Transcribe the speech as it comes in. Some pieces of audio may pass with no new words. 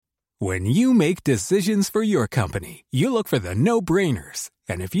When you make decisions for your company, you look for the no-brainers.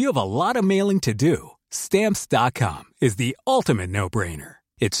 And if you have a lot of mailing to do, Stamps.com is the ultimate no-brainer.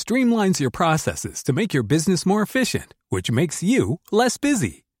 It streamlines your processes to make your business more efficient, which makes you less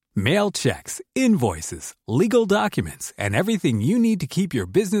busy. Mail checks, invoices, legal documents, and everything you need to keep your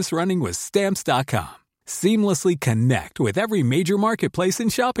business running with Stamps.com. Seamlessly connect with every major marketplace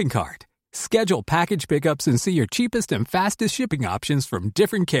and shopping cart. Schedule package pickups and see your cheapest and fastest shipping options from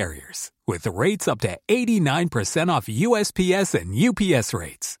different carriers. With rates up to 89% off USPS and UPS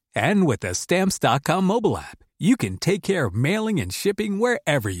rates. And with the Stamps.com mobile app, you can take care of mailing and shipping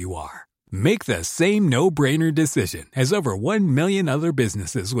wherever you are. Make the same no-brainer decision as over 1 million other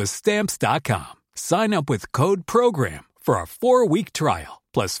businesses with Stamps.com. Sign up with code PROGRAM for a 4-week trial,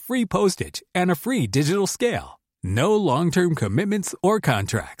 plus free postage and a free digital scale. No long-term commitments or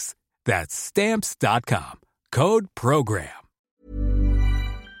contracts. That's Stamps.com. Code PROGRAM.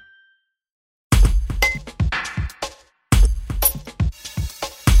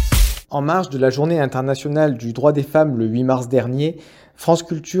 En marge de la Journée internationale du droit des femmes le 8 mars dernier, France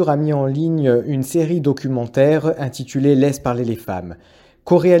Culture a mis en ligne une série documentaire intitulée « Laisse parler les femmes ».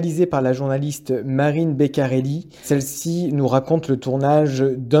 Co-réalisée par la journaliste Marine Beccarelli, celle-ci nous raconte le tournage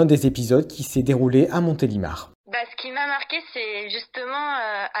d'un des épisodes qui s'est déroulé à Montélimar. Ce qui m'a marqué, c'est justement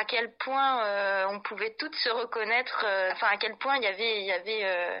à quel point on pouvait toutes se reconnaître, à quel point il y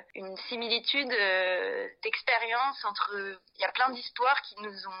avait une similitude d'expérience entre. Il y a plein d'histoires qui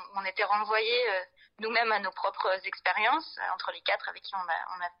on était renvoyées nous-mêmes à nos propres expériences entre les 4 avec qui on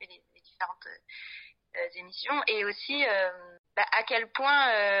a fait les différentes émissions, et aussi à quel point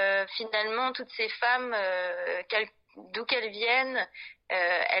finalement toutes ces femmes, d'où qu'elles viennent,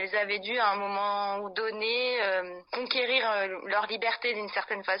 elles avaient dû à un moment donné conquérir leur liberté d'une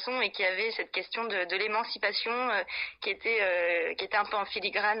certaine façon, et qu'il y avait cette question de l'émancipation qui était un peu en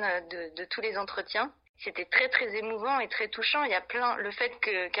filigrane de tous les entretiens. C'était très très émouvant et très touchant. Il y a le fait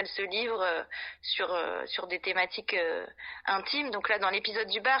qu'elle se livre sur des thématiques intimes. Donc là, dans l'épisode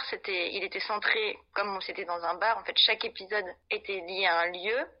du bar, il était centré, comme c'était dans un bar, en fait, chaque épisode était lié à un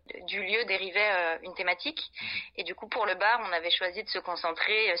lieu. Du lieu dérivait une thématique. Et du coup, pour le bar, on avait choisi de se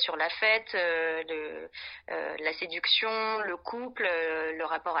concentrer sur la fête, la séduction, le couple, le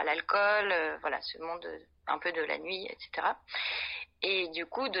rapport à l'alcool, ce monde un peu de la nuit, etc. Et du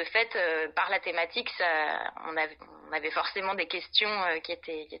coup, de fait, par la thématique, on avait forcément des questions qui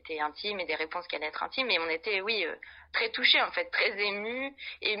étaient intimes et des réponses qui allaient être intimes. Et on était, très touchés, en fait, très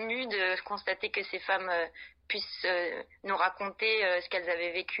émus de constater que ces femmes puissent nous raconter ce qu'elles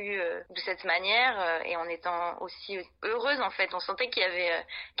avaient vécu de cette manière, et en étant aussi heureuses, en fait. On sentait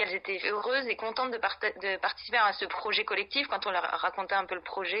qu'elles étaient heureuses et contentes de participer à ce projet collectif. Quand on leur racontait un peu le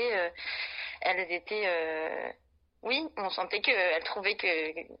projet, elles étaient... on sentait qu'elles trouvaient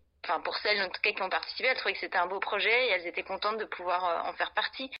pour celles en tout cas qui ont participé, elles trouvaient que c'était un beau projet et elles étaient contentes de pouvoir en faire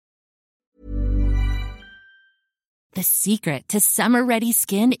partie. The secret to summer-ready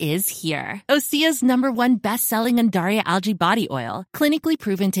skin is here. Osea's #1 best-selling Undaria Algae Body Oil, clinically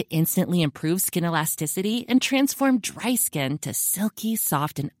proven to instantly improve skin elasticity and transform dry skin to silky,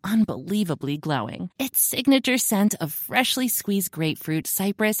 soft, and unbelievably glowing. Its signature scent of freshly squeezed grapefruit,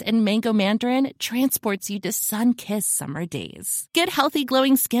 cypress, and mango mandarin transports you to sun-kissed summer days. Get healthy,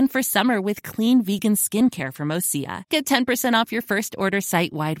 glowing skin for summer with clean vegan skincare from Osea. Get 10% off your first order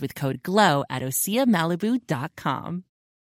site-wide with code GLOW at OseaMalibu.com.